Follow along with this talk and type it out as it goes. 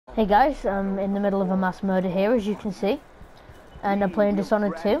Hey guys, I'm in the middle of a mass murder here, as you can see. And I'm playing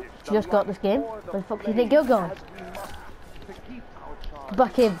Dishonored 2. Just got this game. Where the fuck do you think you're going?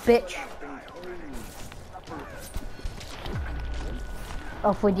 Back here, bitch.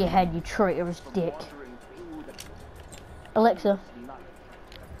 Off with your head, you traitorous dick. Alexa.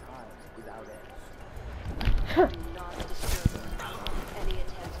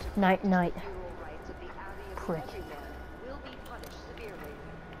 Night, night. Prick.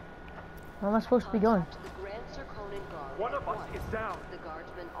 Where am I supposed to be going? One of us is down. The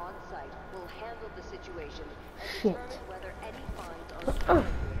guardsmen on site will handle the situation and Shit. determine whether any fines are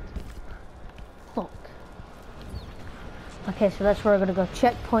Fuck. Okay, so that's where I'm gonna go.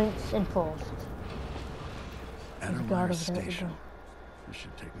 Checkpoints enforced. There's a guard over there. Station. This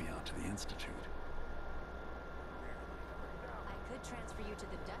should take me out to the Institute. I could transfer you to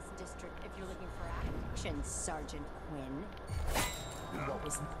the Dust District if you're looking for action, Sergeant Quinn. What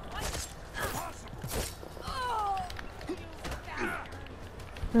was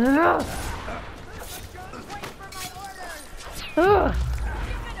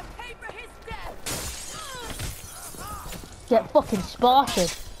Get fucking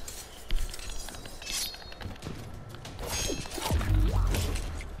spotted.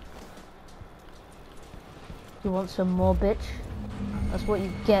 You want some more, bitch? That's what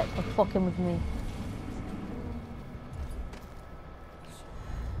you get for fucking with me.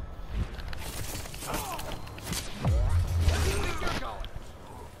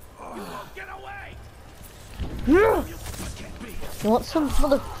 You want some,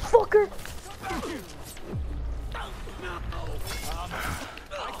 motherfucker?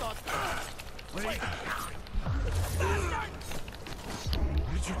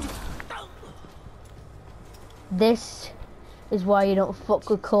 This is why you don't fuck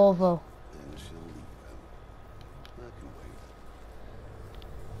with Corvo.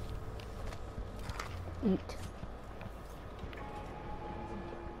 Eat.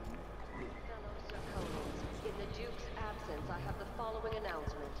 In the Duke's absence, I have the following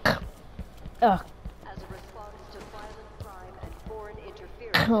announcement. Ugh. As a response to violent crime and foreign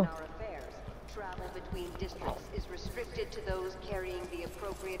interference in our affairs, travel between districts is restricted to those carrying the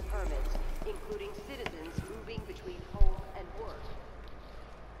appropriate permits, including citizens moving between home and work.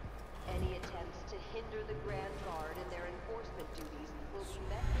 Any attempts to hinder the Grand Guard in their enforcement duties will be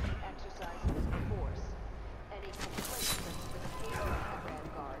met with the exercise of force. Any complaints as to the behavior of the Grand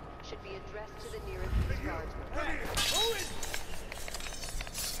Guard should be addressed to the nearest guardsman.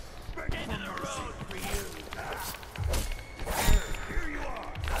 Into the road for you. Here you are.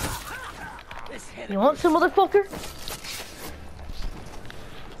 You want some, motherfucker?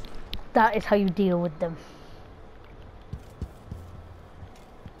 That is how you deal with them.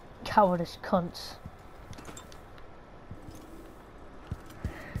 Cowardice cunts.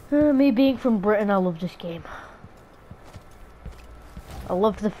 Me being from Britain, I love this game. I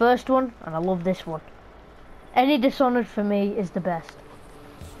loved the first one, and I love this one. Any Dishonored for me is the best.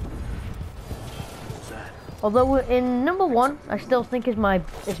 Although in number one, I still think is my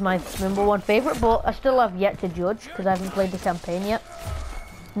number one favorite, but I still have yet to judge because I haven't played the campaign yet.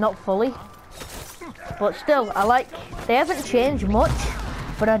 Not fully, but still, I like. They haven't changed much,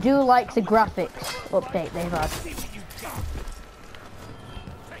 but I do like the graphics update they've had.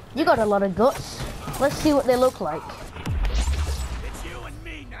 You got a lot of guts. Let's see what they look like. It's you and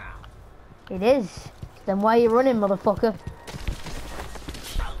me now. It is. Then why are you running, motherfucker?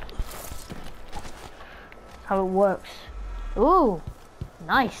 How it works. Ooh,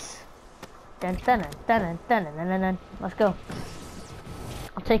 nice. Dun dun dun dun dun dun dun dun. Let's go.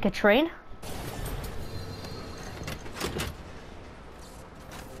 I'll take a train.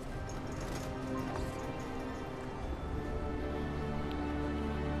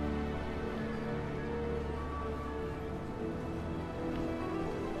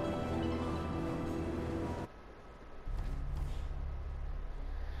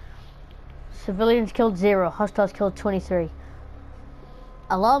 Civilians killed 0, hostiles killed 23.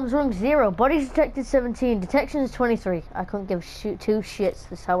 Alarms rung 0, bodies detected 17, detection is 23. I couldn't give two shits,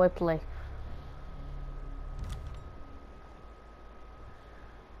 that's how I play.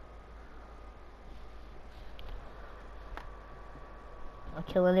 I'll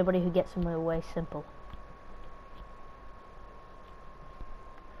kill anybody who gets in my way, simple.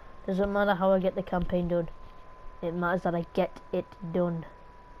 Doesn't matter how I get the campaign done. It matters that I get it done.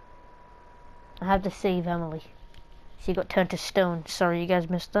 I have to save Emily. She got turned to stone. Sorry you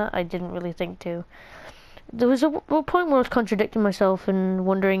guys missed that. I didn't really think to. There was a point where I was contradicting myself and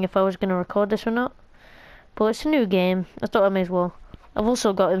wondering if I was going to record this or not. But it's a new game. I thought I may as well. I've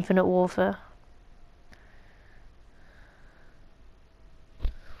also got Infinite Warfare.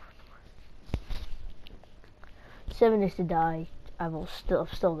 7 Days to Die. I've still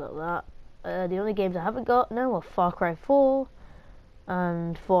got that. The only games I haven't got now are Far Cry 4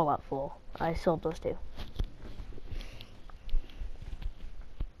 and Fallout 4. I sold those two.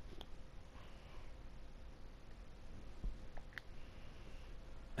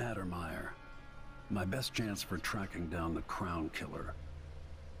 Addermeyer. My best chance for tracking down the Crown Killer.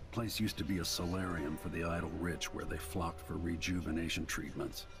 Place used to be a solarium for the idle rich where they flocked for rejuvenation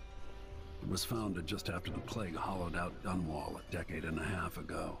treatments. It was founded just after the plague hollowed out Dunwall a decade and a half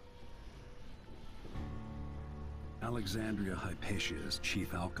ago. Alexandria Hypatia is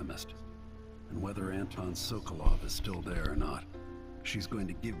chief alchemist, and whether Anton Sokolov is still there or not, she's going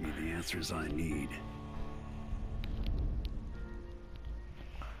to give me the answers I need.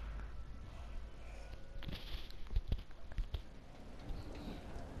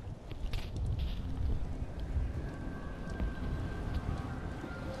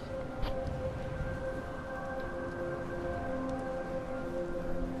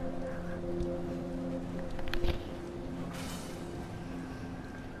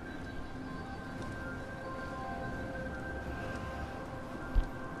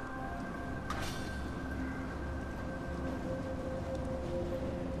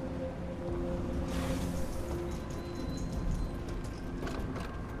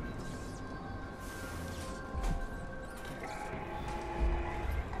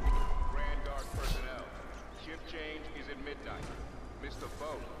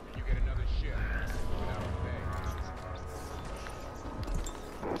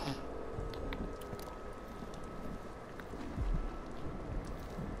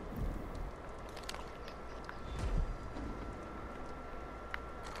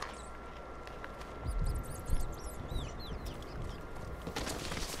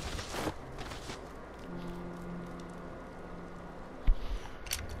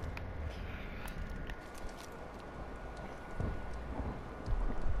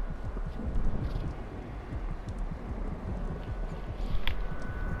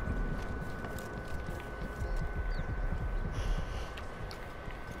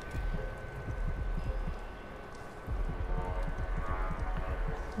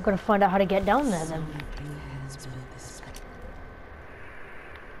 I'm gonna find out how to get down there then.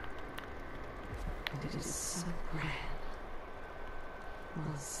 It is so grand.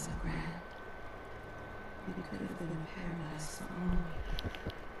 Well, so grand. It could have been a paradise for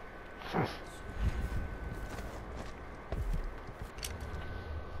all.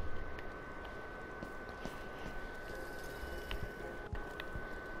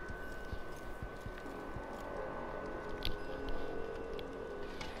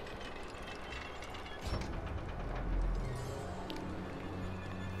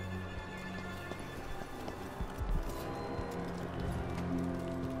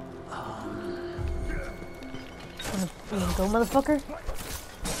 You wanna go, motherfucker?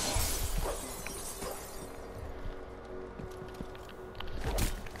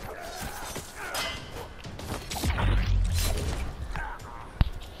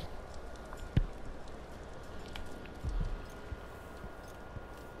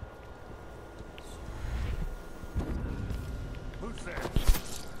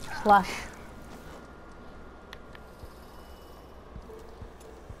 Slash.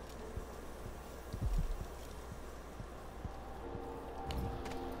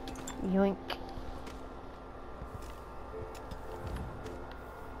 Yoink.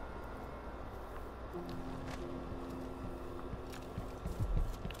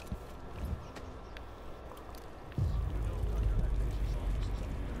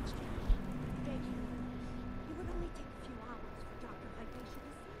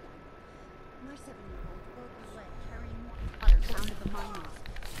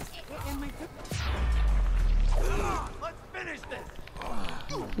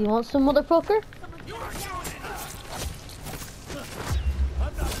 You want some, motherfucker?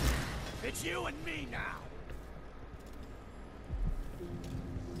 It's you and me now.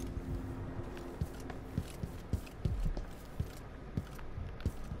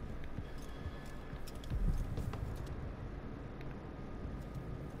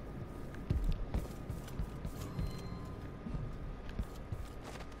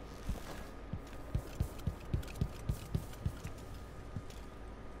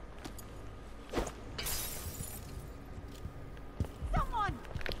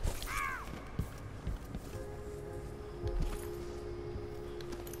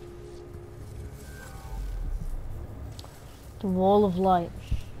 The wall of light.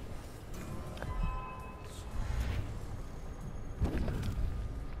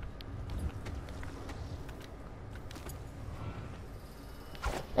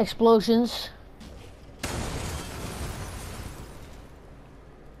 Explosions.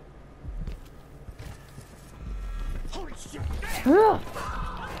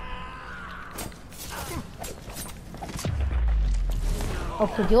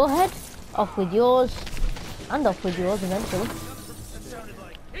 Off with your head, off with yours, and off with yours eventually.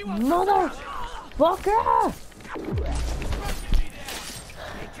 Motherfucker!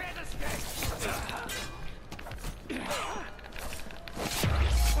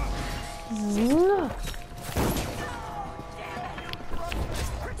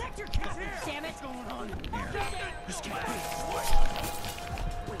 Protect your captain, damn it!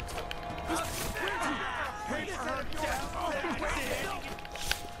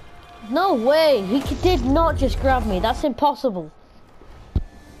 No way! He did not just grab me. That's impossible.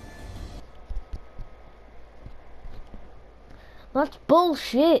 That's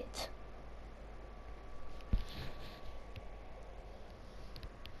bullshit.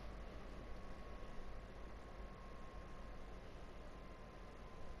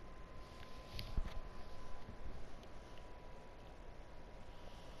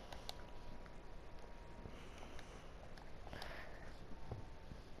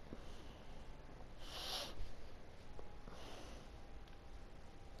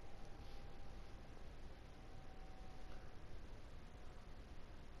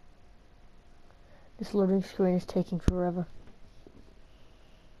 This loading screen is taking forever.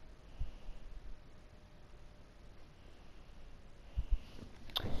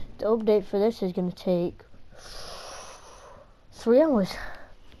 The update for this is going to take 3 hours.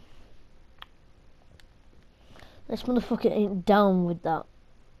 This motherfucker ain't down with that.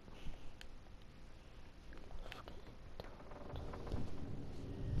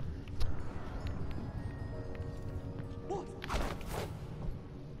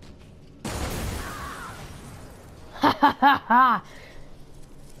 Ha ha ha ha!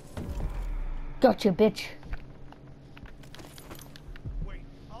 Gotcha, bitch. Wait,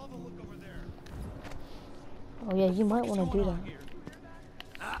 I'll have a look over there. Oh yeah, you might want to do that.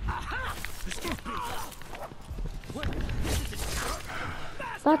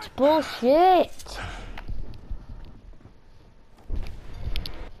 That's bullshit.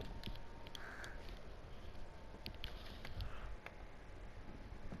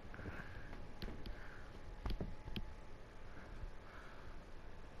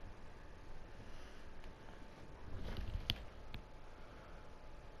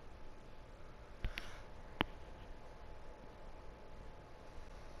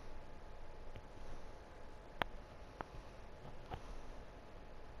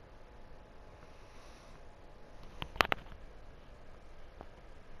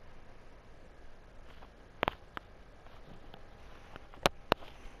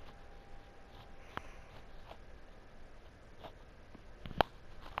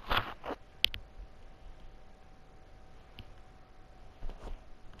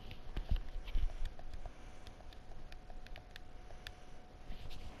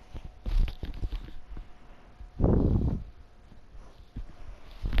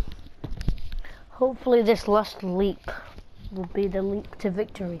 Hopefully this last leap will be the leap to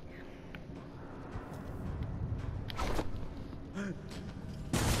victory.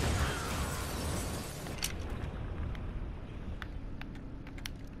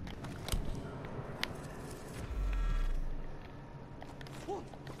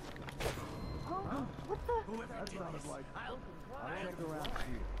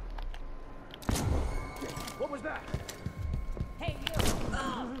 What was that? Hey,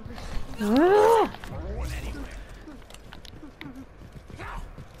 you!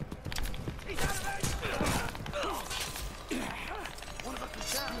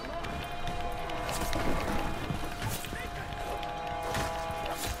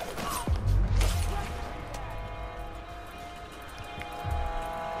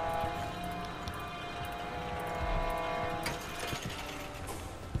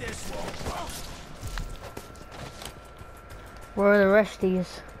 Where are the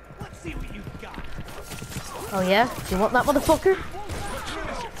resties? Let's see what you got. Oh yeah? Do you want that motherfucker?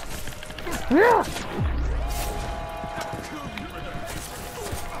 Yeah!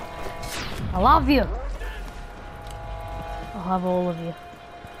 I'll have you. I'll have all of you.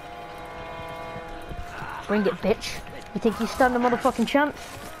 Bring it, bitch. You think you stand a motherfucking chance?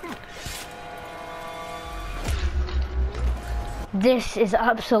 This is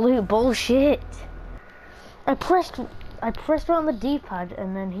absolute bullshit. I pressed on the D-pad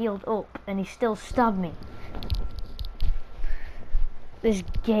and then healed up and he still stabbed me. This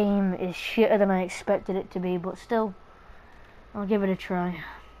game is shitter than I expected it to be, but still, I'll give it a try.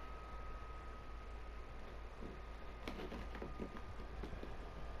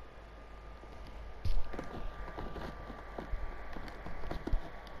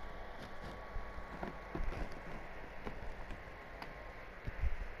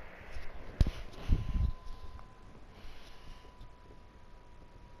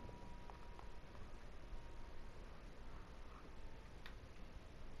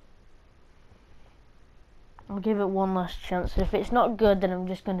 I'll give it one last chance. If it's not good, then I'm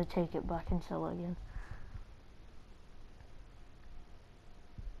just going to take it back and sell it again.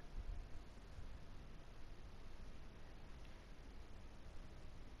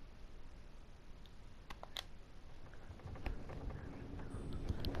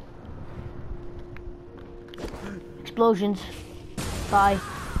 Explosions. Bye.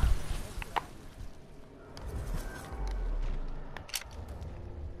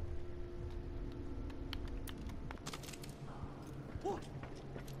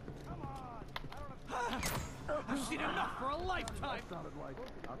 I've seen enough for a lifetime.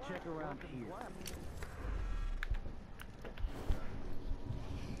 I'll check around here.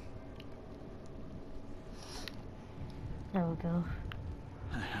 There we go.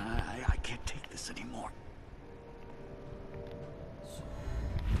 I can't take this anymore.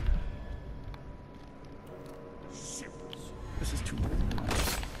 Shit. This is too much.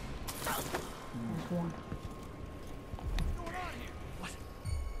 There's one. What's going on here? What?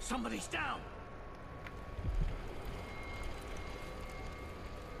 Somebody's down!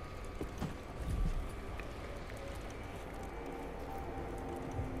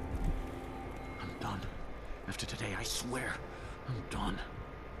 I'm done. After today, I swear, I'm done.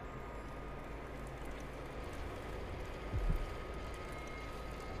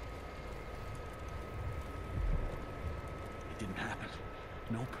 It didn't happen.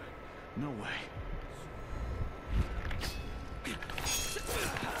 Nope. No way.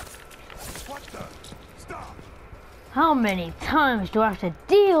 What the? Stop! How many times do I have to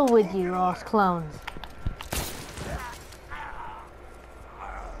deal with you, ass clowns?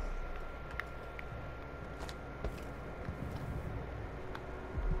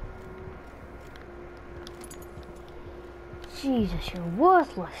 Jesus, you're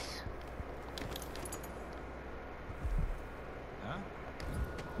worthless. Huh?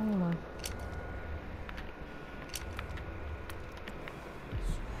 Hold on.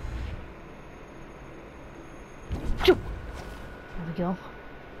 There we go.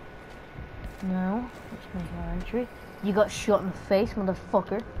 Now, let's make our entry. You got shot in the face,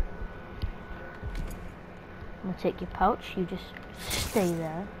 motherfucker. I'm gonna take your pouch, you just stay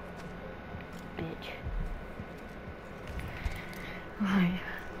there. Bitch. Right.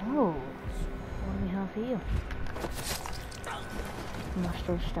 Whoa. What do we have here?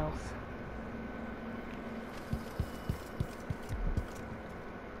 Master of Stealth.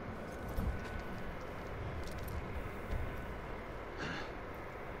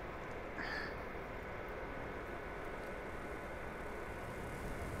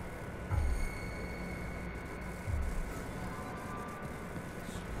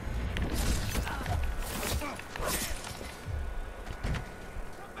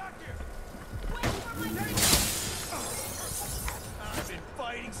 Come back here! I've been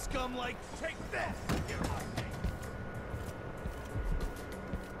fighting scum like. Take this! Get off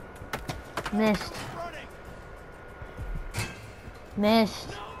me! Missed. Running! Missed.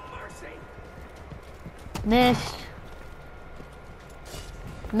 No mercy! Missed.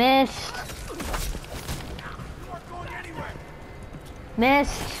 Missed. You aren't going anywhere!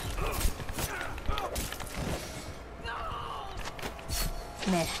 Missed.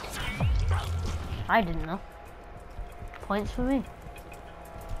 Missed. I didn't know. Points for me.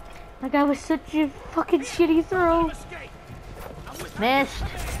 That guy was such a fucking shitty throw. Escape! Missed.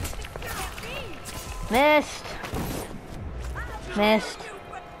 Missed. Missed.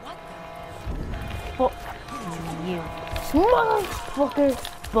 Fuck you. Motherfucker.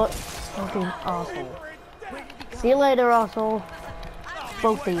 But fucking asshole. See you later, asshole.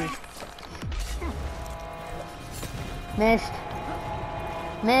 Both of you. Missed.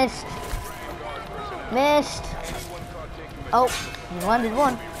 Missed. Missed. Oh, you landed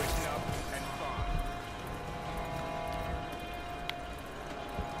one.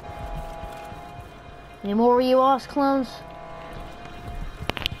 Any more of you ass clowns?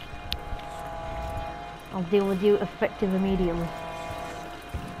 I'll deal with you effective immediately.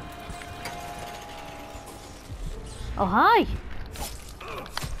 Oh, hi!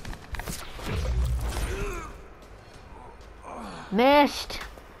 Missed!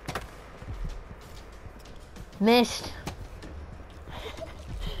 Missed!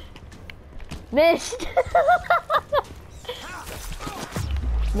 Missed!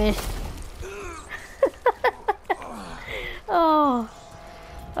 Missed! Oh,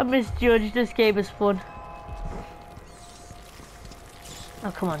 I misjudged. This game is fun.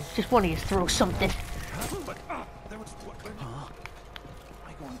 Oh, come on. Just one of you throw something. But, there was. What? Huh? Am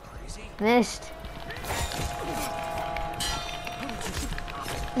I going crazy? Missed.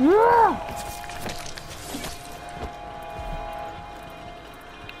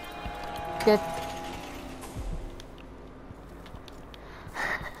 Good.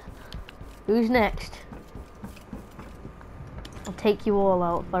 Who's next? I'll take you all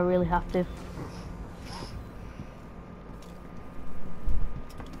out if I really have to.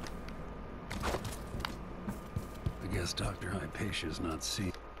 I guess Dr. Hypatia's not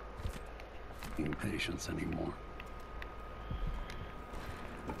seeing patients anymore.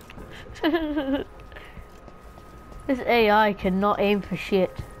 This AI cannot aim for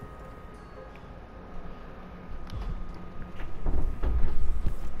shit.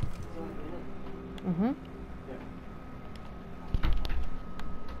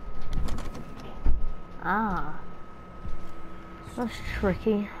 Ah. That's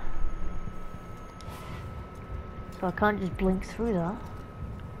tricky. So I can't just blink through that.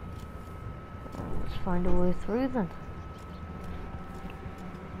 Let's find a way through then.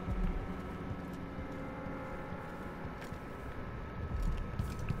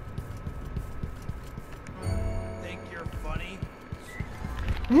 Think you're funny?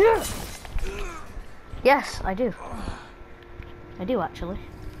 Yes, I do. I do actually.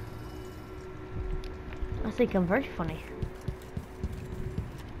 I think I'm very funny.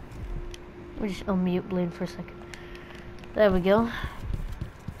 We'll just unmute Blaine for a second. There we go.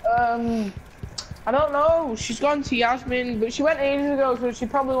 I don't know. She's gone to Yasmin, but she went ages ago, so she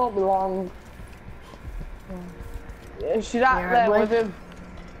probably won't be long. Yeah, she's out You're there right, with him.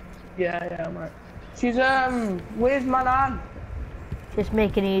 Yeah, I'm right. She's where's my nan? Just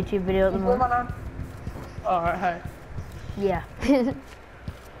making a YouTube video at the Where's my moment. nan? Alright, hey. Yeah.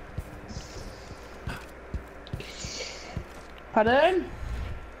 Pardon?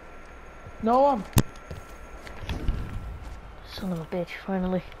 No one. Son of a bitch,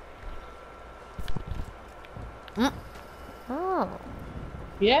 finally. Oh.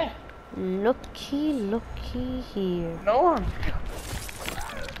 Yeah. Looky here. No one.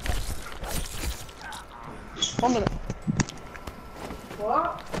 1 minute.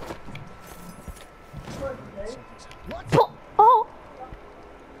 What? Oh!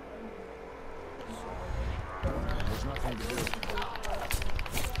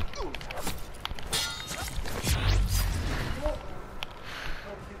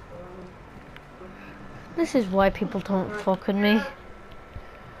 This is why people don't fuck with me.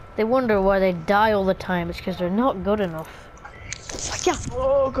 They wonder why they die all the time. It's because they're not good enough. Yeah.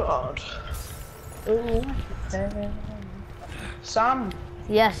 Oh god. Ooh. Sam,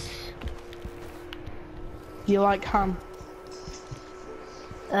 Yes. you like ham?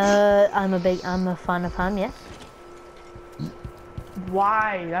 I'm a fan of ham, yes.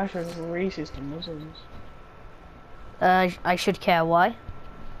 Why? That's just racist to Muslims. I should care why.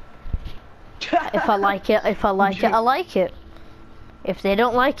 If I like it, I like it. If they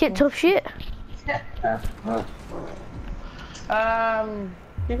don't like it, tough shit. You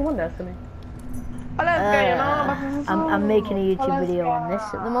come on Destiny. I'm making a YouTube video on this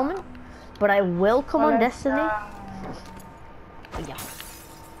at the moment, but I will come on Destiny. Yeah.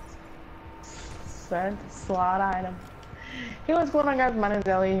 Sent slot item. Hey, what's going on, guys? My name is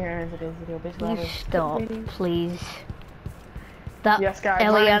Ellie here in today's video. Basically, You stop, please. That Yes, guys, my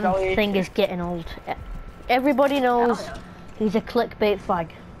name's Elian Ellie. thing is getting old. Everybody knows he's a clickbait fag.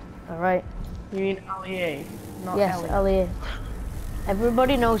 Alright? You mean Ellie, not Yes, Ellie. Ali.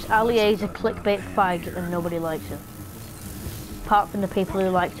 Everybody knows Ali is a clickbait fag and nobody likes him. Apart from the people who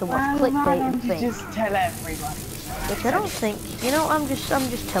like to watch clickbait and things. Just tell everybody. Which I don't think, you know, I'm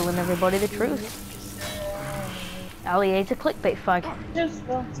just telling everybody the truth. Ali is a clickbait fag.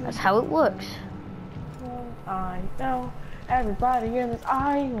 That's how it works. I know everybody in this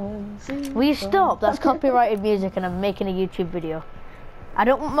island. Will you stop? That's copyrighted music and I'm making a YouTube video. I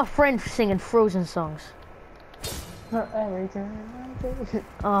don't want my friend singing Frozen songs. Oh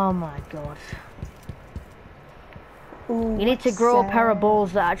my god. Ooh, You need to grow a pair of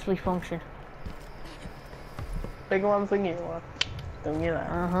balls that actually function. Big one thing you want. Don't get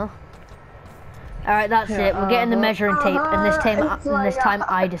that. Alright, that's it. We're getting the measuring tape and this time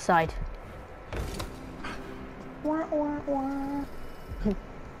I decide.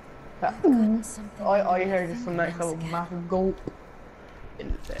 All you hear is some nice little massive gulp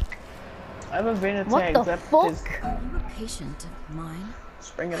in the tech. I haven't been a What tech the except fuck? this You're a patient of mine.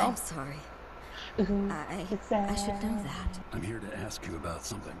 spring it I'm off. sorry. Mm-hmm. I should know that. I'm here to ask you about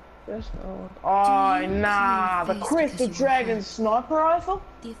something. Oh, Do you nah, clean the your face Crystal because you were Dragon hurt? sniper rifle?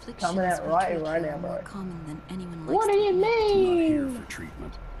 The afflictions Coming out right we now, are more bro. common than anyone likes What do to you admit. I'm not here mean? for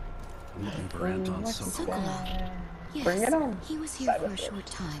treatment. I'm looking for Anton Sokolov. Sokolov. Yes, Bring it on. he was here for a short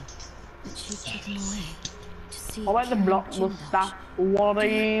time, but she took him away to see. I like the Karen blockbuster Jindal. stuff. What do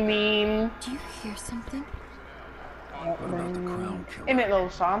you mean? Do you hear something? What about the crown killer? In it though,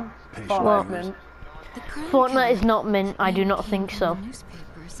 Sam. Patient Fuck, Well, man. The Crown Fortnite Killer is not mint. I do name not came think from so. the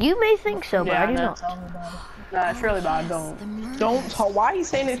newspapers You may think so, but I do no, not. tell me about it. Nah, it's really bad. Don't talk. Why are you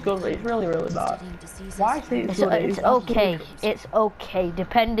saying it's good? It's really, really bad. Why say it's good? It's okay. It's okay.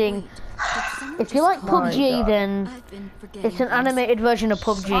 Depending. If you like PUBG, then it's an animated version of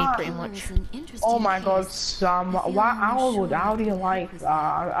PUBG, pretty much. Oh my God, Sam! How do you like that?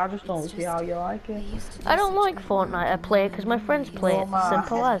 I just don't see how you like it. I don't like Fortnite. I play it because my friends play it.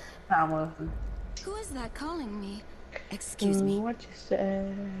 Simple as. Who is that calling me? Excuse me. What you say?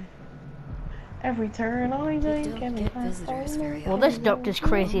 Every turn I take and Well, this doctor's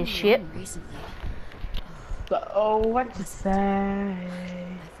crazy as shit. But oh, what you say?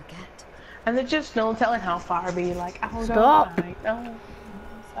 And there's just no telling how far I'd be. Like, oh, stop. No.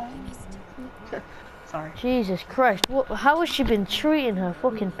 Sorry. Jesus Christ! How has she been treating her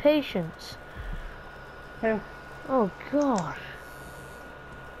fucking patients? Who? Oh God.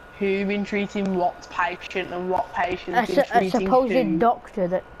 Who been treating what patient and what patient been treating a supposed who? doctor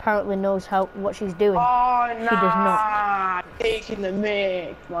that apparently knows what she's doing. Oh, she does not. Taking the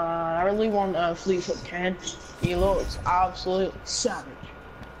mic, man. I really want Fleetwood Ken. He looks absolutely savage.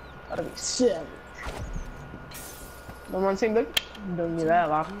 Gotta be savage. No one seemed like don't do that,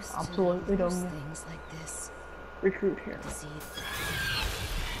 lad. Absolutely don't. Things like this. Recruit here.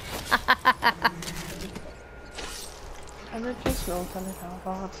 And it just no telling how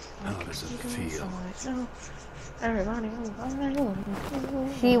far. How does it feel? Everybody.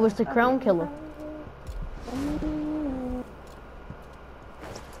 She was the crown killer.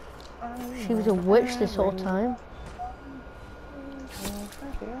 She was a witch this whole time.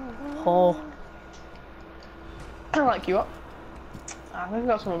 Oh. I like you up. I think I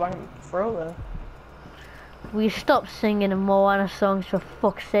got something back in the throat there. Will you stop singing Moana songs for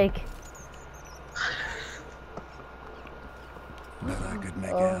fuck's sake? Bet I could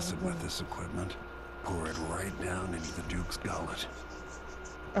make acid with this equipment. Pour it right down into the Duke's gullet.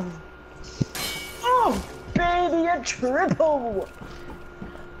 Oh, baby, a triple!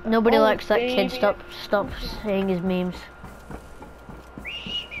 Nobody likes that kid. Stop saying his memes.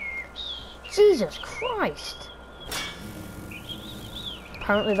 Jesus Christ!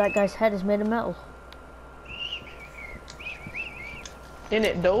 Apparently that guy's head is made of metal. In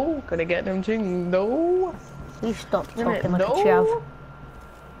it though? Could I get them things though? Please stop talking like a chav.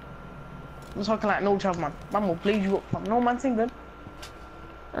 I'm talking like no chav, man. Man will bleed you up from no man thing then.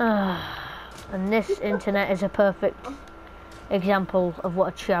 And this internet is a perfect example of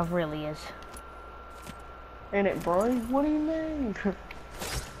what a chav really is. In it, bro? What do you mean?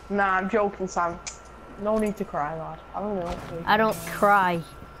 Nah, I'm joking, Sam. No need to cry, lad. I don't know. I don't cry.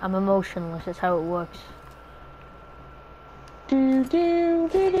 I'm emotionless. It's how it works. Do do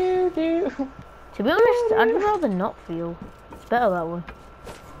do do do. To be honest, I'd rather not feel. It's better that way.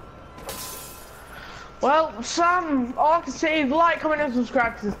 Well, Sam, all I can say is like, comment, and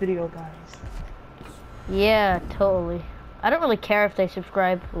subscribe to this video, guys. Yeah, totally. I don't really care if they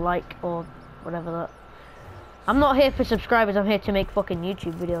subscribe, like, or whatever that. I'm not here for subscribers, I'm here to make fucking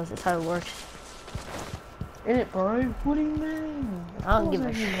YouTube videos. That's how it works. Innit, bro? What do you mean? I don't give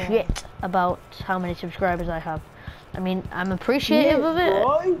a shit about how many subscribers I have. I mean, I'm appreciative of it.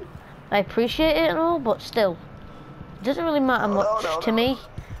 Bro. I appreciate it and all, but still. It doesn't really matter much to me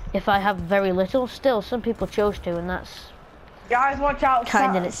if I have very little. Still, some people chose to, and that's guys, watch out.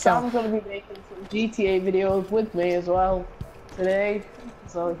 kind in itself. Sam's gonna be making some GTA videos with me as well today.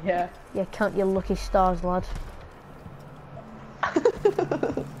 So, yeah. Yeah, count your lucky stars, lad.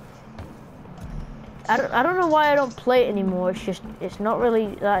 I don't know why I don't play it anymore. It's just, it's not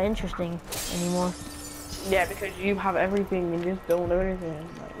really that interesting anymore. Yeah, because you have everything and just don't do anything.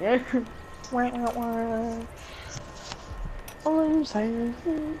 Like, yeah. I'm saying.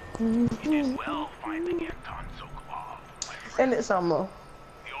 It is well finding Anton so close. And it's summer.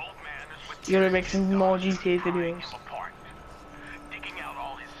 The old man is with You're gonna make some more GTA videos. apart, digging out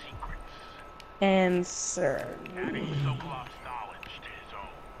all his secrets. And sir. Adding Sokolov's knowledge to his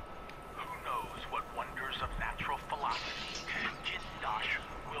own. Who knows what wonders of natural philosophy Dishonored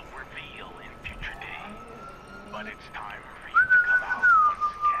will reveal in future days. But it's time for you to come out once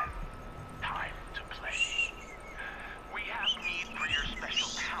again. Time to play. We have need for your special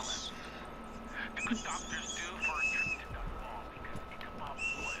talents. The good doctors do for a trip to Dunwall because Ichabod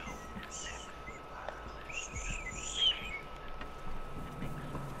oil is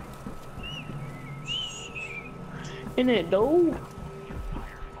In it dough.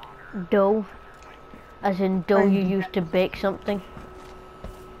 Dough. As in dough you used to bake something.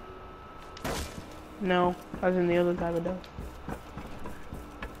 No, as in the other type of dough.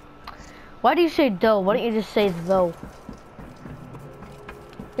 Why do you say dough? Why don't you just say though?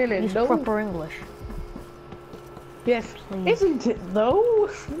 In it Use dough. proper English. Yes, Please. isn't it though?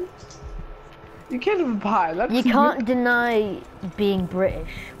 You can't have a pie. That's You can't deny being British.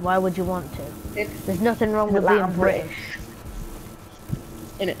 Why would you want to? There's nothing wrong with being British.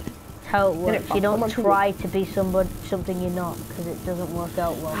 In it. How it works. You don't Come on, try to be something you're not, because it doesn't work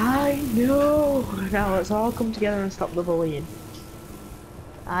out well. I know. Now let's all come together and stop the bullying.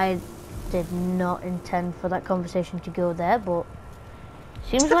 I did not intend for that conversation to go there, but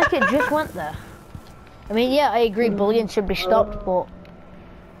seems like it just went there. I mean, yeah, I agree, bullying should be stopped, but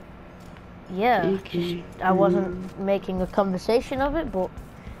yeah, I wasn't making a conversation of it, but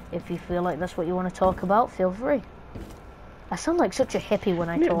if you feel like that's what you want to talk about, feel free. I sound like such a hippie when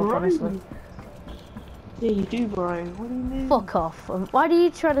I talk, honestly. Yeah, you do, bro. What do you mean? Fuck off. Why do you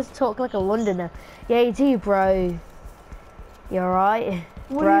try to talk like a Londoner? Yeah, you do, bro. You alright?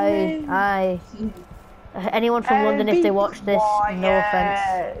 Bro, aye. Anyone from London, if they watch this, no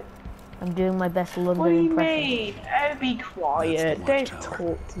offense. I'm doing my best London What do you impression. mean? Oh, be quiet. Don't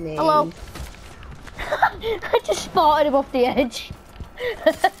talk to me. Hello. I just spotted him off the edge.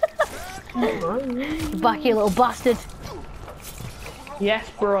 Back, you little bastard. Yes,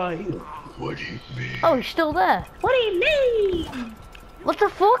 bro. What do you mean? Oh, he's still there. What do you mean? What the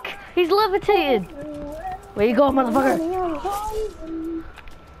fuck? He's levitating. Where you going, motherfucker?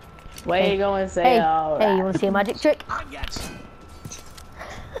 Where you going, say Hey, all hey, that? you want to see a magic trick?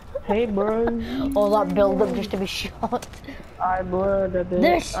 Hey, bro. All that build up just to be shot. I blurred a bit.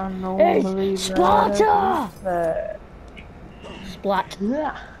 This is Sparta! Splat.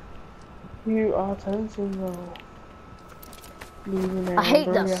 Yeah. You are tempting though. I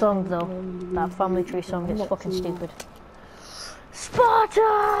hate that song though. That Family Tree song is fucking stupid. Sparta!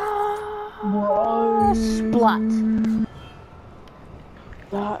 Bro. Splat.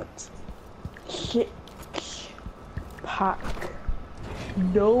 That kick pack.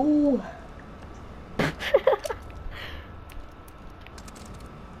 No.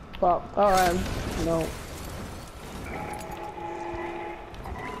 Well, no.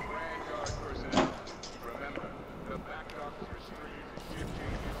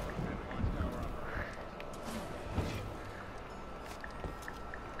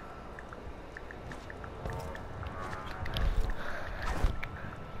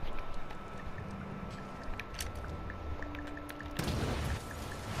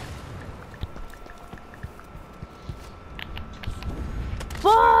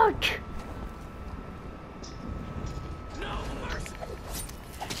 Fuck!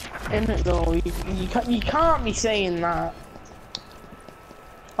 Isn't it though? You can't be saying that.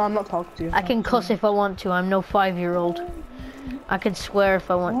 Oh, I'm not talking to you. I can cuss if I want to. I'm no 5-year-old. I can swear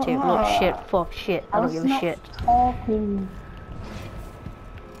if I want to. Look, shit, fuck, shit. I don't give a shit. Talking.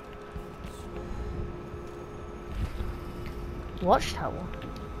 Watchtower.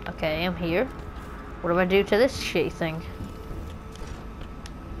 Okay, I'm here. What do I do to this shitty thing?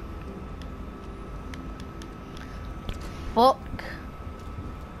 Fuck.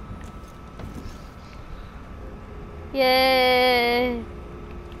 Yay!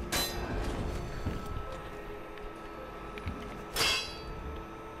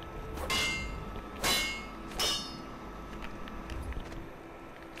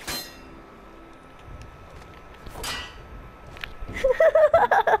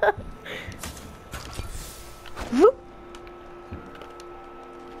 Whoop.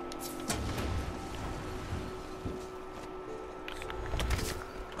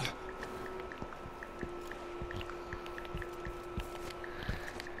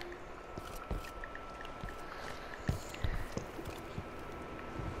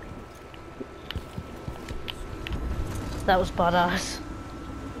 That was badass.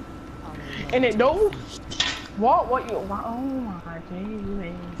 And it no. What you? What, oh my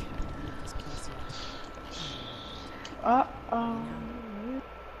days.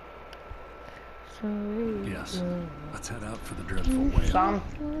 Yes. Let's head out for the dreadful whale. Sam,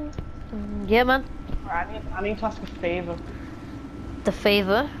 Yeah, man. I need to ask a favor. The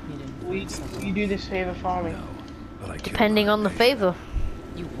favor, Will you do this favor for me? No, but I killed depending her on the patient. favor.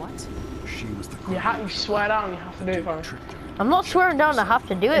 You what? She was the You swear down. You have to do it for me. I'm not swearing down I have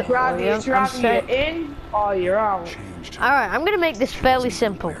to do it for you. It's rather you're in or you're out. Alright, I'm gonna make this fairly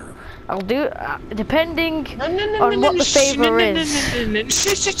simple. I'll do, depending No, on what the favor is.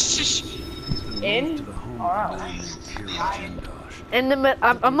 In or out.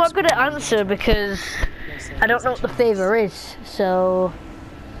 I'm not gonna answer because I don't know what the favor is, so...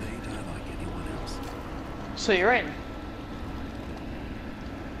 They die like anyone else. So you're in.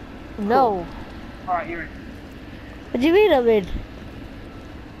 No. Alright, you're in. What do you mean I'm in?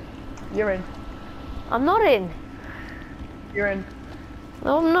 You're in. I'm not in. You're in.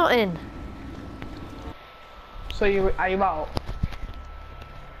 No, I'm not in. So are you out?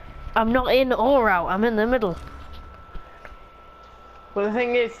 I'm not in or out, I'm in the middle. But the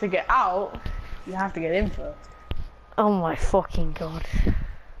thing is, to get out, you have to get in first. Oh my fucking god.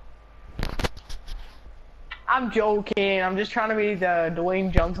 I'm joking. I'm just trying to be the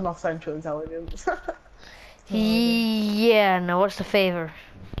Dwayne Johnson of Central Intelligence. Yeah, no, what's the favor?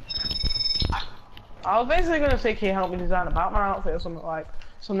 I was basically gonna say, can you help me design a Batman outfit or something like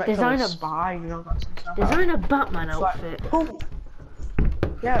something that Design kills a- a spy, you know, that sort of stuff. Design a Batman It's like, outfit. boom.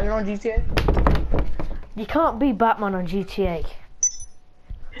 Yeah, you're on GTA. You can't be Batman on GTA.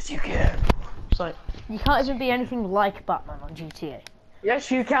 Yes, you can. It's like, You can't even be anything like Batman on GTA. yes,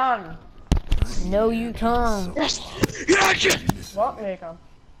 you can. No, you can't. Yes, yes. What? Yeah, you can.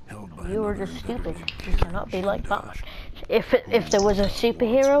 You are just stupid. You cannot be like Batman. If there was a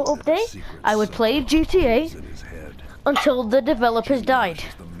superhero update, I would play GTA until the developers died.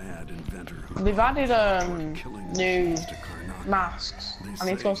 They've added new masks. I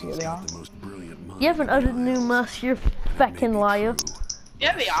need to go see what they are. You haven't added new masks, you fucking liar.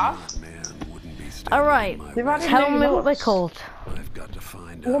 Yeah, they are. Alright, They've added tell new me what they're masks. called.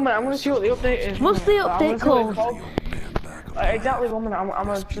 One minute, I'm gonna see what the update is. What's the update called? Exactly 1 minute. I'm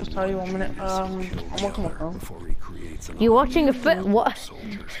gonna just tell you 1 minute. I'm looking at my phone. You're watching a film? What?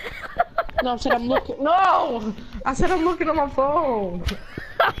 No, I said I'm looking. No, I said I'm looking at my phone.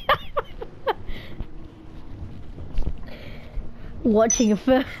 Watching a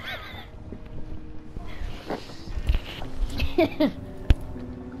film?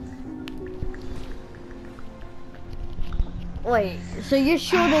 Wait, so you're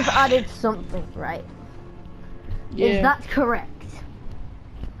sure they've added something, right? Yeah. Is that correct?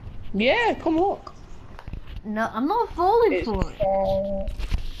 Yeah, come look. No, I'm not falling for it.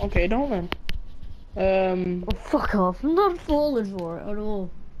 Okay, don't then. Oh, fuck off, I'm not falling for it at all.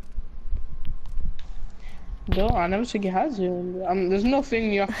 No, I never said you had to. There's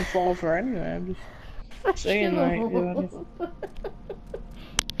nothing you have to fall for anyway. I'm just saying, like,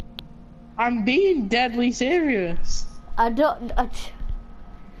 I'm being deadly serious. I don't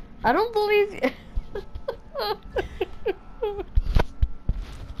believe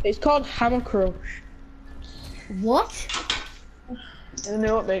It's called Hammer Crush. What? In the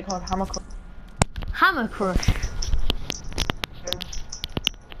new update called Hammer Crush. Hammer Crush.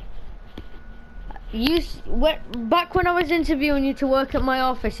 Back when I was interviewing you to work at my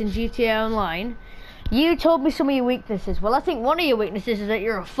office in GTA Online, you told me some of your weaknesses. Well, I think one of your weaknesses is that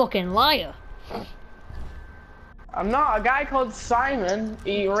you're a fucking liar. I'm not. A guy called Simon,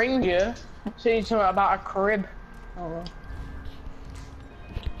 he ringed you, saying something about a crib. Oh well.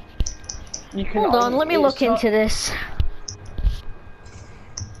 You can Hold on, let me look into this.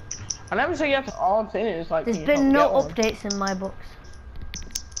 I never say you have to. All I'm saying is like. There's been no updates in my books.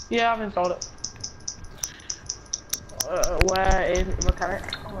 Yeah, I've installed it. Where is the mechanic?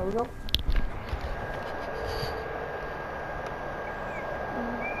 Oh, there we go.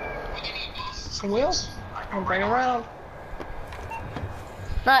 Some wheels. And bring it around.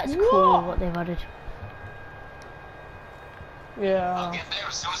 That's cool what they've added. Yeah.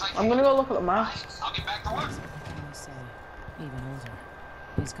 I'm gonna go look at the masks. I say, even older.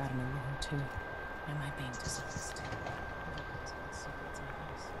 He's got an allure too. Am I being dishonest?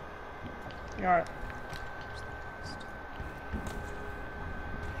 You alright?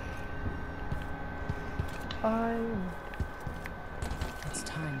 Fine. It's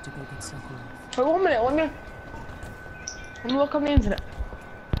time to go get Silky. Wait 1 minute, let me look on the internet.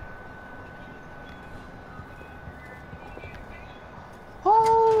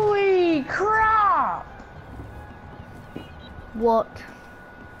 Holy crap! What?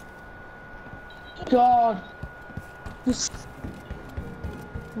 God. This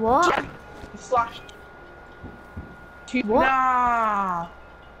What? slash. What? Nah.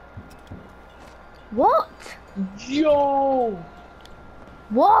 What? Yo.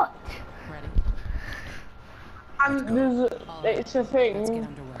 What? Ready? And it's a thing. Let's get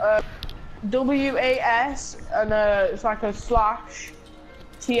underway. WAS and it's like a slash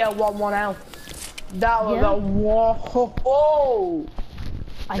TL11L. That was Yeah. a whoa.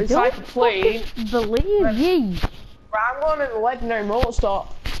 I It's don't like a plane. fucking believe ye. I'm going in the legendary motorstop.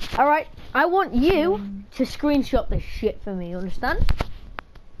 Alright, I want you to screenshot this shit for me, you understand?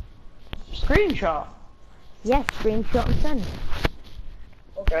 Screenshot. Yes, screenshot and send.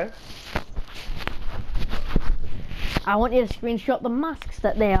 Okay. I want you to screenshot the masks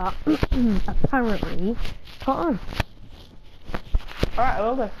that they are apparently put on. Alright, I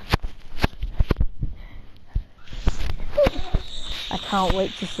will do. I can't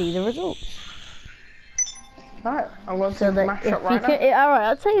wait to see the results. Alright, I'm going So to that mash if up you right can, now. alright,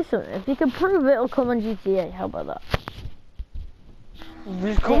 I'll tell you something. If you can prove it, it'll come on GTA. How about that?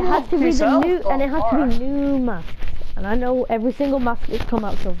 Just It come has up to be yourself, the new, and it has to be new masks. And I know every single mask that's come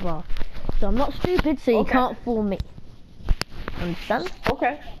out so far. So I'm not stupid, so you Okay. can't fool me. Understand?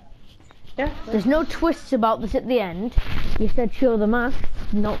 Okay. Yeah. There's no twists about this at the end. You said show the masks,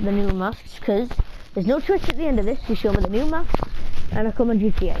 not the new masks, because there's no twist at the end of this. You show me the new masks, and I come on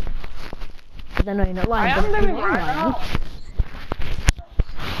GTA. Because I know you're not lying. I am but if living you are right lying, now.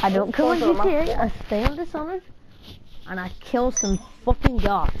 I don't come on Go to the GTA, mask. I stay on Dishonored, and I kill some fucking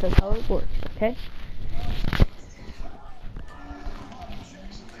guards. That's how it works, okay?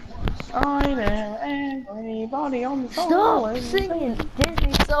 I know everybody on the Stop singing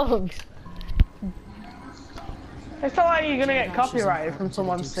Disney songs. It's not like you're gonna get Josh is copyrighted from important to the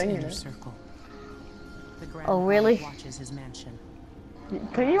someone Duke's singing inner it. circle. The Grand Oh, really? Guard watches his mansion.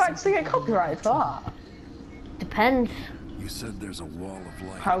 Can you actually get copyrighted for that? Depends. You said there's a wall of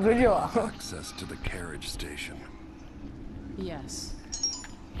light How good you cutting are. off access to the carriage station. Yes,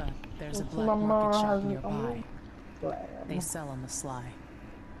 but there's a It's black Mama market shop hasn't nearby. come. They sell on the sly.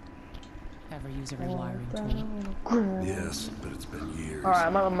 Ever use a rewiring tool? Yes, but it's been years. Alright,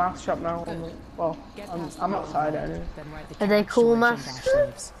 I'm at the mask shop now. Good. Well, Get I'm past the outside wall, anyway. then ride the Are they carriage cool to where Jim masks? Dash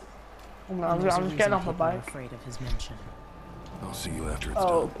lives. I'm And there's a just getting reason off the people are bike. afraid of his mansion. I'll see you after it's done.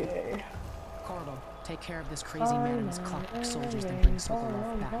 Okay. Corvo, take care of this crazy man and his clockwork soldiers, then bring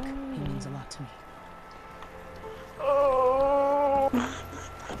Sokolov back. He means a lot to me. Oh.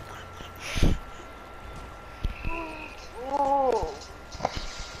 Oh.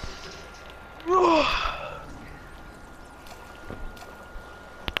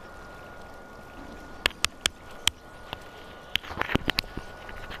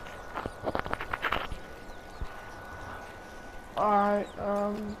 Alright,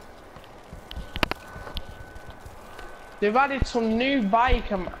 they've added some new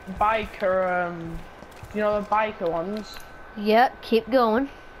biker, you know the biker ones? Yeah, keep going.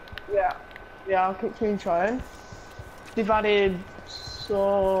 Yeah. Yeah, I'll keep screenshotting. They've added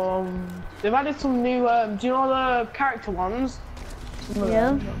some new, do you know the character ones?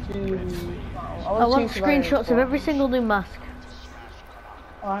 Yeah. I want screenshots of every single new mask.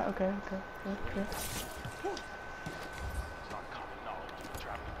 Alright, okay.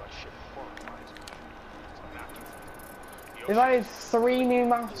 They've added 3 new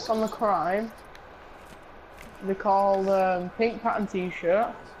masks on the crime. They're called pink pattern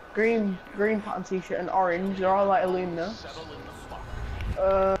t-shirt, green pattern t-shirt, and orange. They're all like luminous.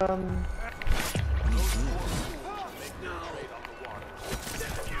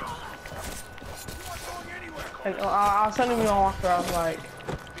 And I'll send them all after I was like,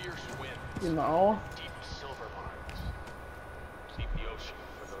 you know.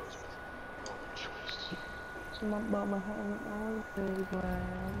 About my home on the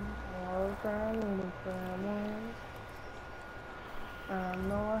ground, all around on the ground. I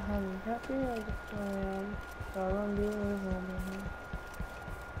know I haven't happy as a clam, but I'm beautiful, man.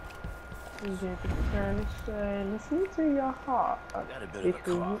 You get the kind of say, listen to your heart. Got a bit of a If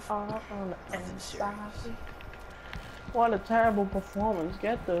you cough. are on the Nothing inside. serious. What a terrible performance.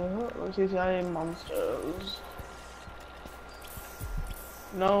 Get the hook, what you say, monsters.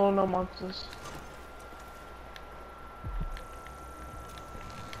 No monsters.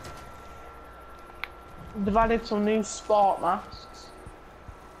 They've added some new sport masks.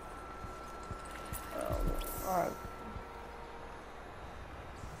 Alright.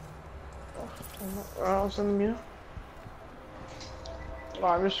 I'll send them you. Oh,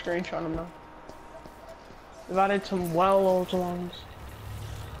 I'm just screenshotting them now. They've added some well-old ones.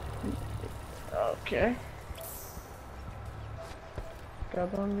 Okay.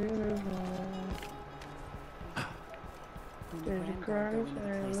 Got on beautiful. When the Grand Guard go into the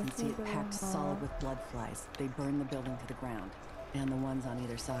place and see it packed solid with blood flies, they burn the building to the ground, and the ones on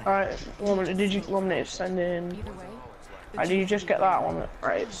either side. Alright, 1 minute, did you 1 minute send in? Either way, Did you just get that one?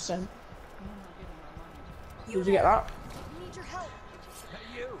 Right, it's sent. Did you get that?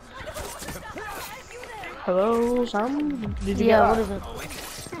 Hello, Sam? Did you Yeah, get what that?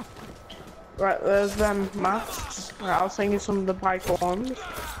 is it? Right, there's them masks. Right, I'll send you some of the biker ones.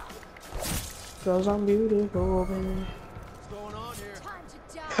 Cause I'm beautiful, baby.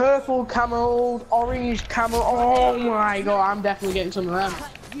 Purple camo, orange camo. Oh my god, I'm definitely getting some of them.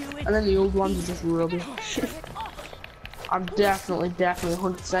 And then the old ones are just rubbish. I'm definitely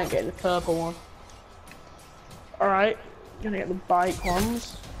 100% getting the purple one. Alright, gonna get the bike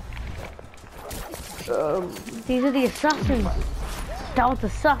ones. These are the assassins. Stout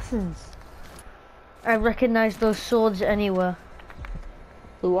assassins. I recognize those swords anywhere.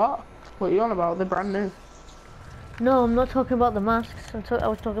 The what? What are you on about? They're brand new. No, I'm not talking about the masks. I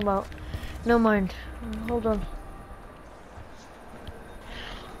was talking about... No mind. Hold on.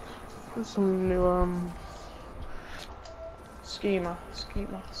 There's some new, schema.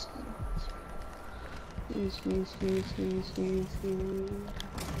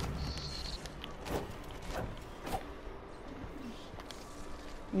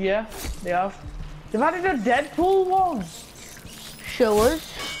 Yeah, they have. They've added a Deadpool one. Show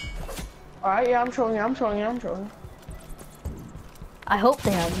us. Alright, yeah, I'm showing you. I hope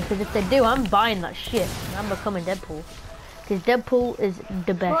they have, because if they do, I'm buying that shit. I'm becoming Deadpool. Because Deadpool is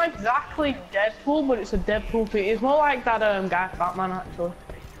the It's best. not exactly Deadpool, but it's a Deadpool thing. It's more like that guy Batman actually.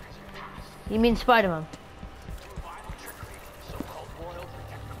 You mean Spider-Man?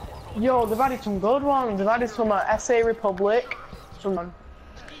 Yo, they've added some good ones. They've added some SA Republic. Some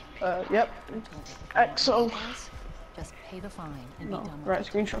yep. EXO. Just pay the fine and No, be done with right, it.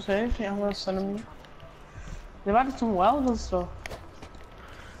 screenshots here. Yeah, I'm gonna send them. They've added some wells and stuff.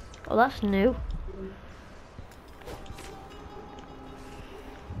 Oh, that's new.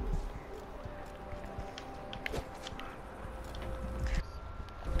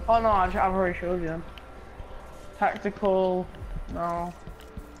 Oh no, I've already showed you them. Tactical, no.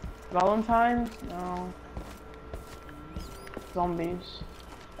 Valentine's, no. Zombies,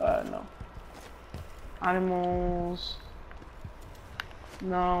 no. Animals,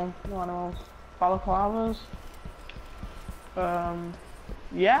 no animals. Balaclavas,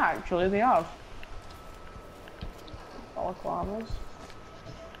 yeah, actually they have. Balaclavas.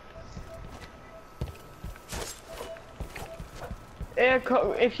 Yeah,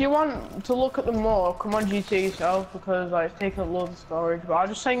 if you want to look at them more, come on GTA yourself, because like, it's taking up loads of storage, but I'll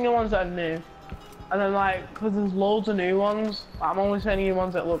just send you the ones that are new. And then like, because there's loads of new ones, I'm only sending you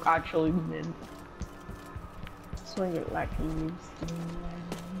ones that look actually mint. Swing it like you used to.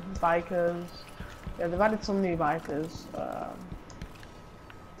 Bikers. Yeah, they've added some new bikers.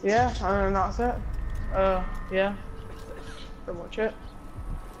 Yeah, and then that's it. Yeah. Pretty much it.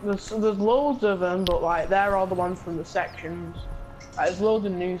 There's loads of them, but like, they're all the ones from the sections. Like, there's loads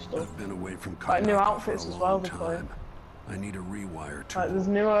of new stuff. I've been away from Like new Karnataka outfits for a as well, long they play. time. I need a rewire tool. Like there's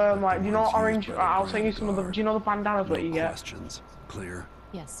new like, do you know orange? I'll send you some of the. Do you know the bandanas that you get? Questions. Clear.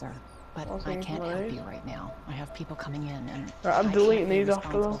 Yes, sir. But I'll I send you can't some of help these. you right now. I have people coming in, and Right, I'm I deleting can't be these after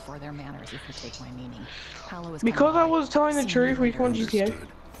responsible this. for their manners if you take my meaning. Paolo is Because I coming by. was telling the See you truth, we later. come on GTA.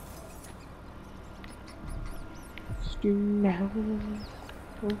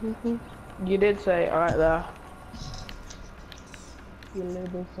 Understood. You did say it right there. You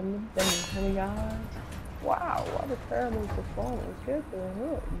little some honey guys. Wow, what a terrible performance. Good for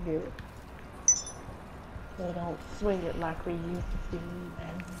him, dude. They don't swing it like we used to do,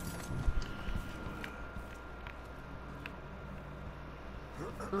 man.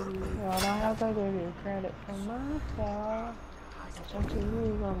 Well, I have to give you credit for my stuff. Don't you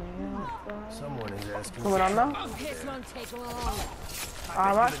move on the outside. Someone is asking. Coming on now? This won't take long.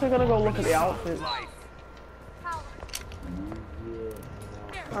 I'm actually gonna go look at the outfits.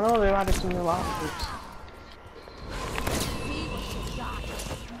 I know they've added some new outfits.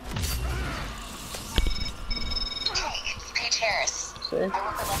 Paige Harris. See? I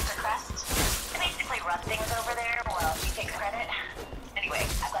work with Lester Crest. I basically run things over there while you take credit. Anyway,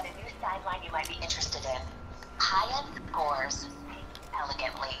 I've got a new sideline you might be interested in. High-end scores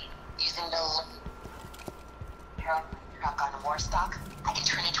elegantly using the truck on Warstock. I can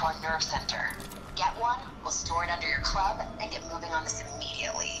turn into our nerve center. Get one, we'll store it under your club, and get moving on this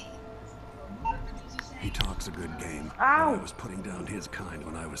immediately. He talks a good game. Ow. I was putting down his kind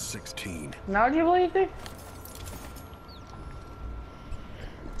when I was 16. Now do you believe me?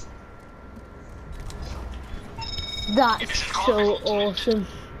 That's so awesome.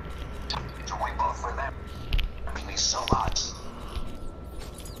 To wipe off for them. Please so much.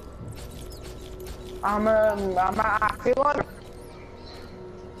 I'm a happy one.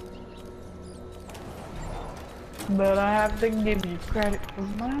 But I have to give you credit for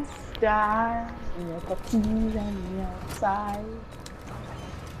my style. And your puppies on the outside.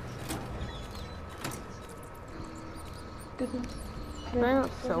 Can I not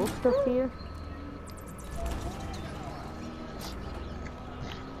sell stuff here?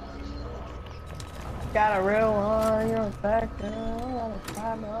 Got a real one, you're a factor.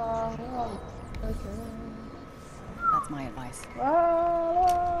 That's my advice.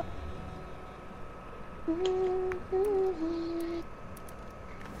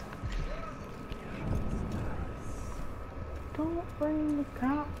 Don't bring the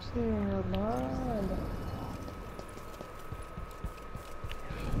cops here, bud.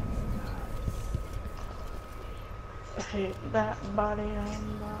 Hit that body,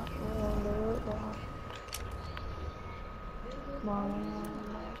 I'm not gonna do it. Some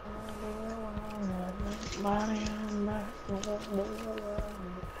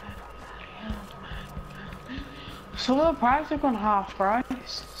of the prices have gone half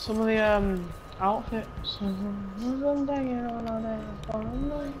price. Some of the outfits.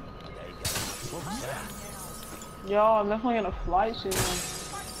 Yo, I'm definitely gonna fly soon.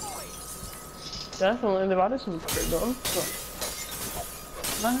 Definitely, they've added some pretty good.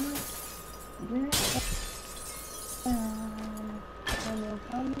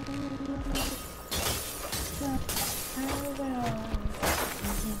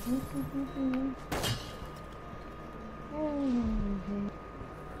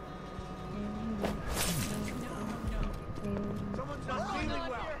 Someone's not feeling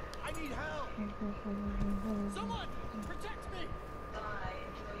well. I need help. Someone protect me.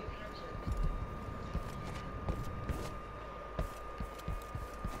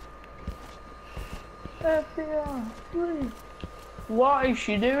 FBI, please. What is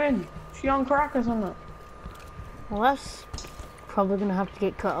she doing? She on crack or something? Well, that's probably gonna have to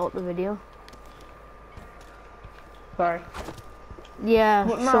get cut out the video. Sorry. Yeah,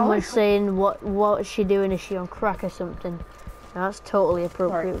 What now? someone's saying what is she doing? Is she on crack or something? That's totally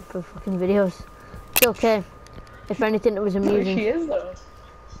appropriate for fucking videos. It's okay. If anything, it was amusing. She is though.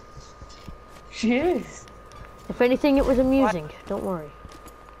 She is. If anything, it was amusing. Don't worry.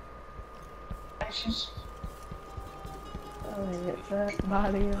 She's.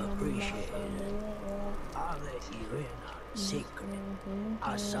 Appreciate it. I'll let you in on a secret.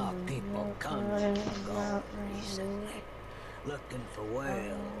 I saw people come and go recently, looking for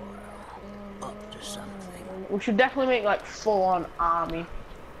whale or up to something. We should definitely make like full-on army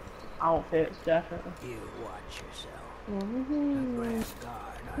outfits, definitely. You watch yourself. The grass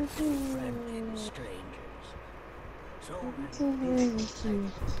guard aren't too friendly to strangers. So many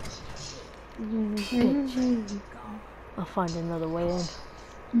I'll find another way in.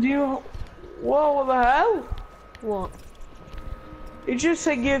 Do you? Whoa! What the hell? What? It just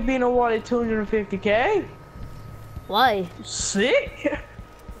said you've been awarded 250k. Why? Sick.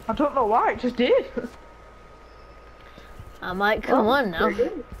 I don't know why. It just did. I might come on now.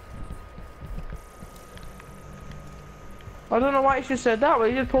 I don't know why it just said that, but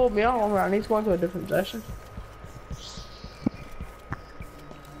he just pulled me on. I need to go into a different session.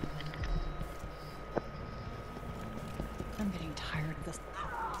 I'm getting tired of this.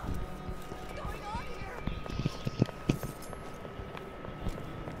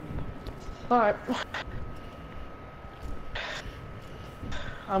 Alright.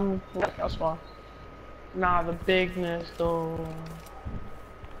 That's why. Nah, the bigness though.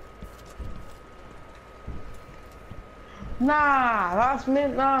 Nah, that's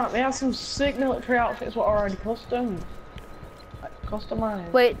mint. Nah, they have some sick military outfits what are already custom. Like,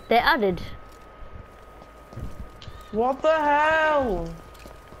 customized. Wait, they added? What the hell?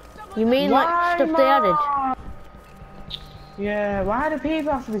 You mean like stuff they added? Yeah, why do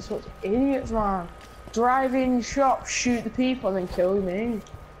people have to be such idiots, man? Drive in shops, shoot the people, and then kill me.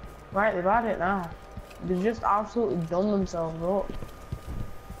 Right, they've had it now. They've just absolutely done themselves up.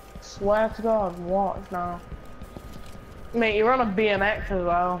 Swear to God, what now? Mate, you're on a BMX as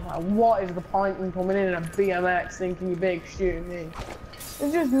well. Like, what is the point in coming in a BMX thinking you're big shooting me?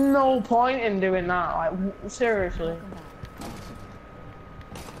 There's just no point in doing that, like, seriously.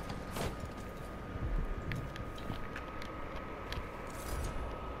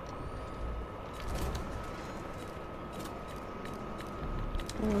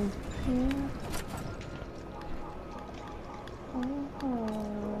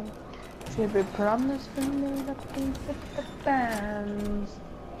 Should be promised for me to keep the bands.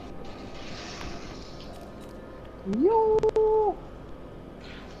 Yo!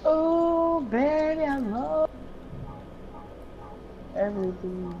 Oh, baby, I love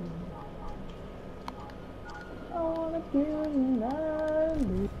everything. I wanna be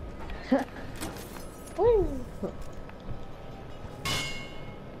in Woo!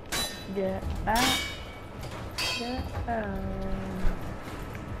 Get out. Get out.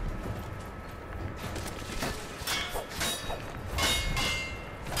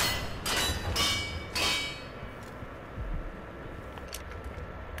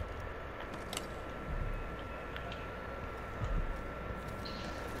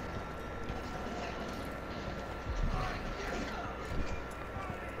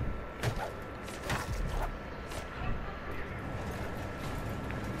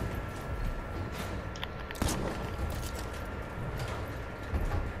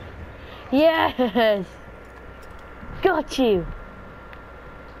 Yes! Got you!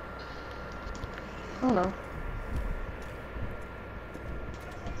 Oh no.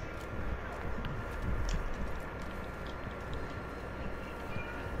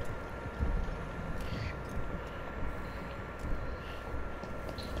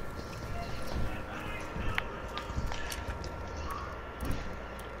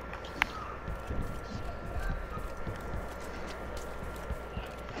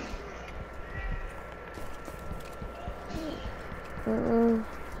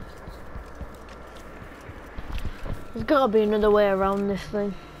 There's gotta be another way around this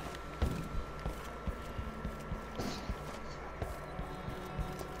thing.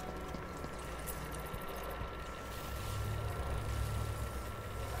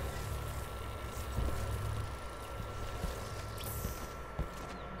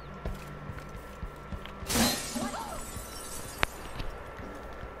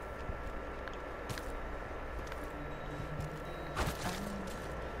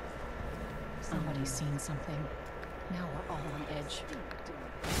 Somebody's seen something. Now we're all on edge.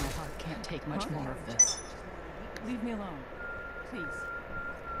 My heart can't take much more of this. Leave me alone, please.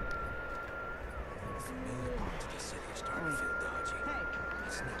 The familiar parts of the city are starting to feel dodgy.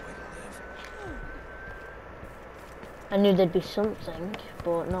 It's no way to live. I knew there'd be something,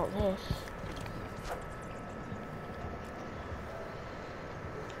 but not this.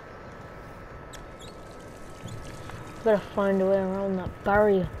 Gotta find a way around that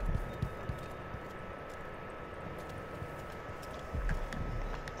barrier.